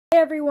Hey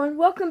everyone,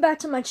 welcome back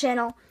to my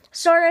channel.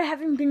 Sorry I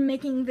haven't been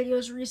making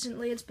videos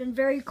recently. It's been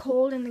very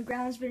cold and the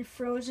ground's been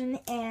frozen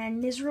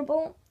and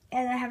miserable,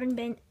 and I haven't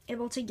been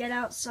able to get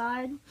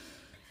outside.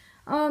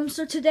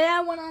 So today I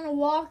went on a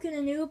walk in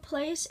a new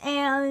place,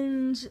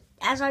 and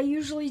as I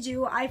usually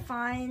do, I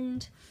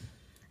find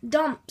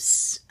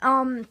dumps.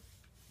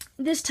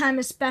 This time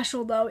is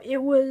special though. It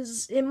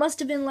must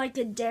have been like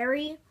a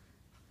dairy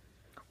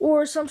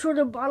or some sort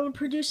of bottle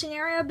producing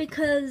area,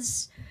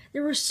 because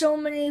there were so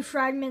many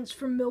fragments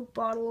from milk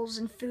bottles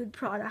and food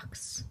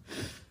products.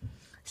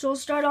 So I'll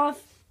start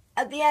off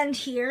at the end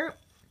here.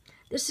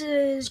 This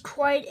is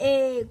quite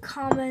a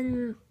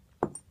common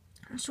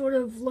sort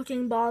of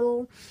looking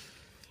bottle.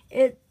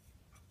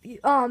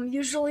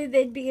 Usually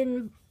they'd be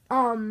in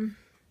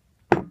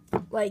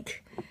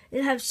like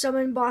it have some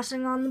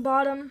embossing on the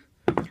bottom,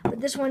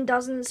 but this one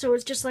doesn't, so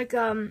it's just like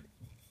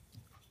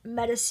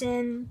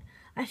medicine.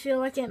 I feel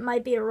like it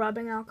might be a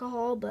rubbing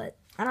alcohol, but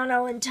I don't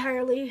know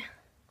entirely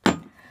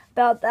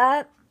about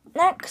that.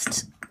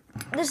 Next,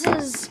 this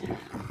is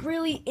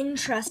really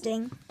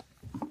interesting.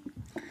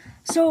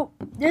 So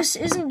this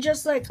isn't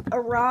just like a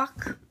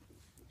rock,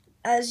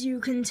 as you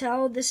can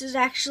tell. This is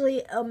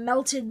actually a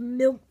melted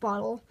milk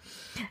bottle,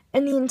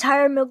 and the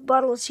entire milk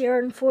bottle is here.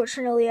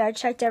 Unfortunately, I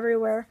checked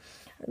everywhere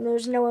and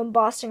there's no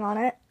embossing on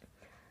it.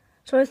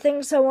 So I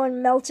think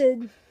someone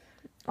melted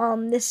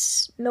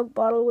this milk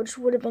bottle, which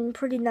would have been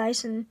pretty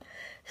nice, and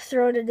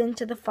thrown it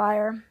into the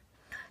fire.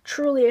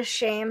 Truly a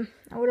shame.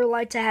 I would have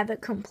liked to have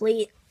it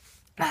complete.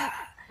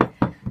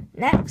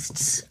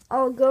 Next,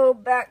 I'll go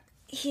back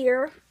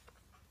here.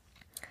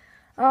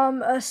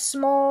 A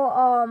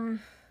small,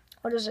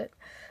 what is it?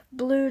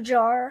 Blue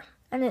jar,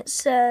 and it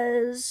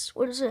says,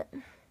 what is it?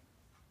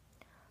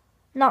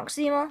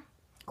 Noxema.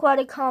 Quite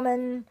a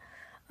common,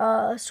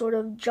 sort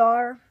of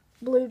jar,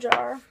 blue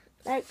jar.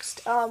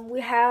 Next,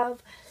 we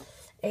have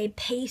a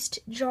paste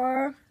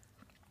jar.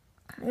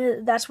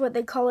 That's what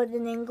they call it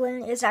in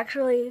England. It's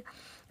actually,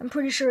 I'm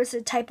pretty sure it's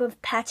a type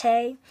of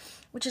pate,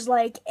 which is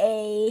like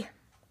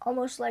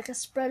almost like a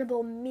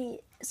spreadable meat.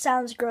 It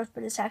sounds gross,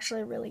 but it's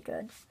actually really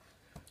good.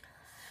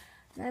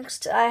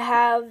 Next, I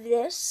have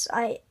this.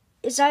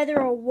 It's either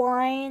a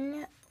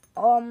wine,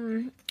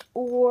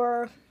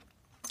 or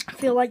I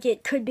feel like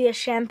it could be a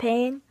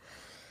champagne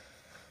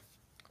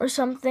or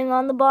something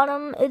on the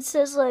bottom. It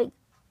says like,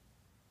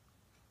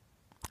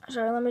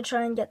 sorry, let me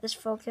try and get this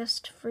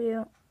focused for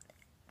you.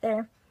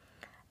 There.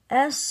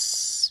 I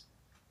still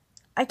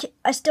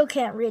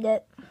can't read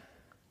it.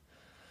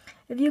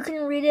 If you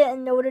can read it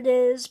and know what it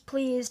is,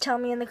 please tell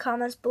me in the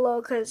comments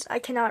below, because I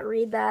cannot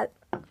read that.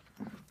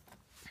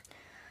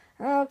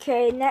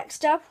 Okay,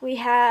 next up we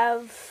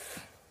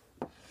have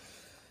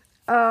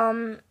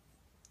a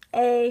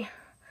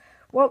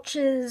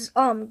Welch's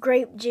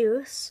grape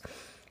juice.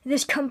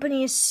 This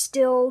company is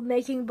still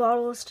making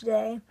bottles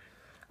today.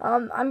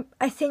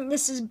 I think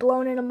this is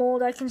blown in a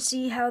mold. I can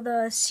see how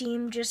the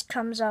seam just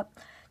comes up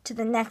to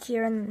the neck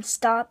here and then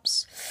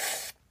stops.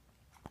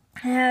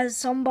 It has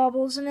some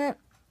bubbles in it.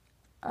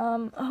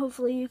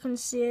 Hopefully you can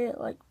see it,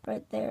 like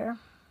right there.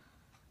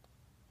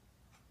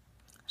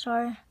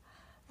 Sorry.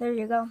 There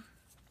you go.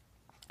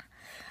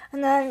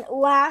 And then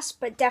last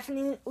but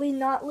definitely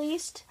not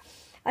least,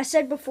 I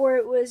said before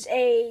it was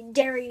a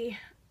dairy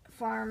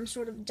farm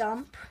sort of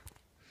dump.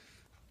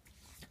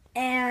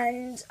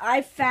 And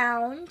I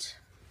found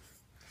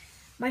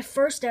my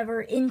first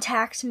ever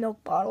intact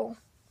milk bottle.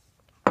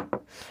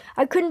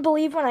 I couldn't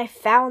believe when I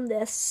found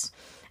this.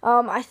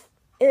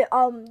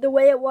 The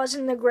way it was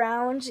in the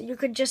ground, you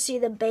could just see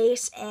the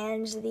base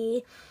and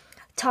the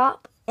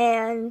top,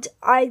 and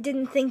I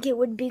didn't think it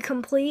would be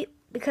complete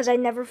because I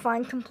never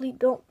find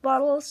complete milk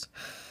bottles.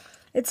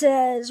 It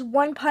says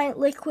 1 pint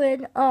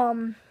liquid,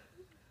 M.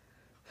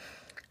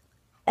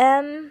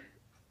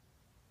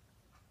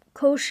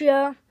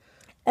 Koshia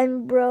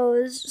and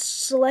Bros,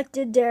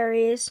 Selected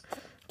Dairies,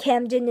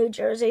 Camden, New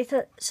Jersey.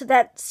 So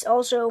that's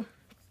also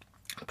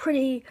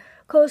pretty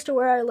close to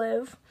where I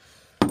live.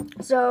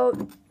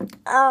 So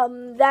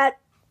that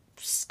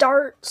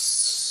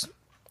starts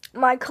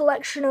my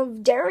collection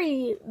of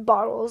dairy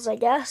bottles, I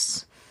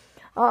guess.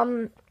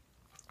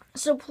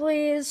 So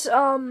please,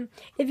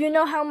 if you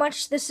know how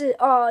much this is,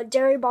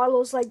 dairy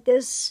bottles like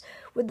this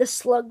with the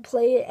slug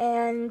plate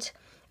and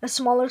a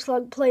smaller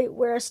slug plate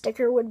where a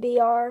sticker would be,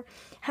 are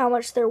how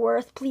much they're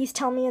worth, please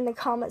tell me in the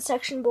comment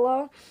section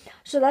below.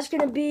 So that's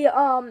gonna be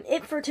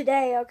it for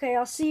today. Okay,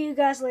 I'll see you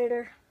guys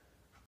later.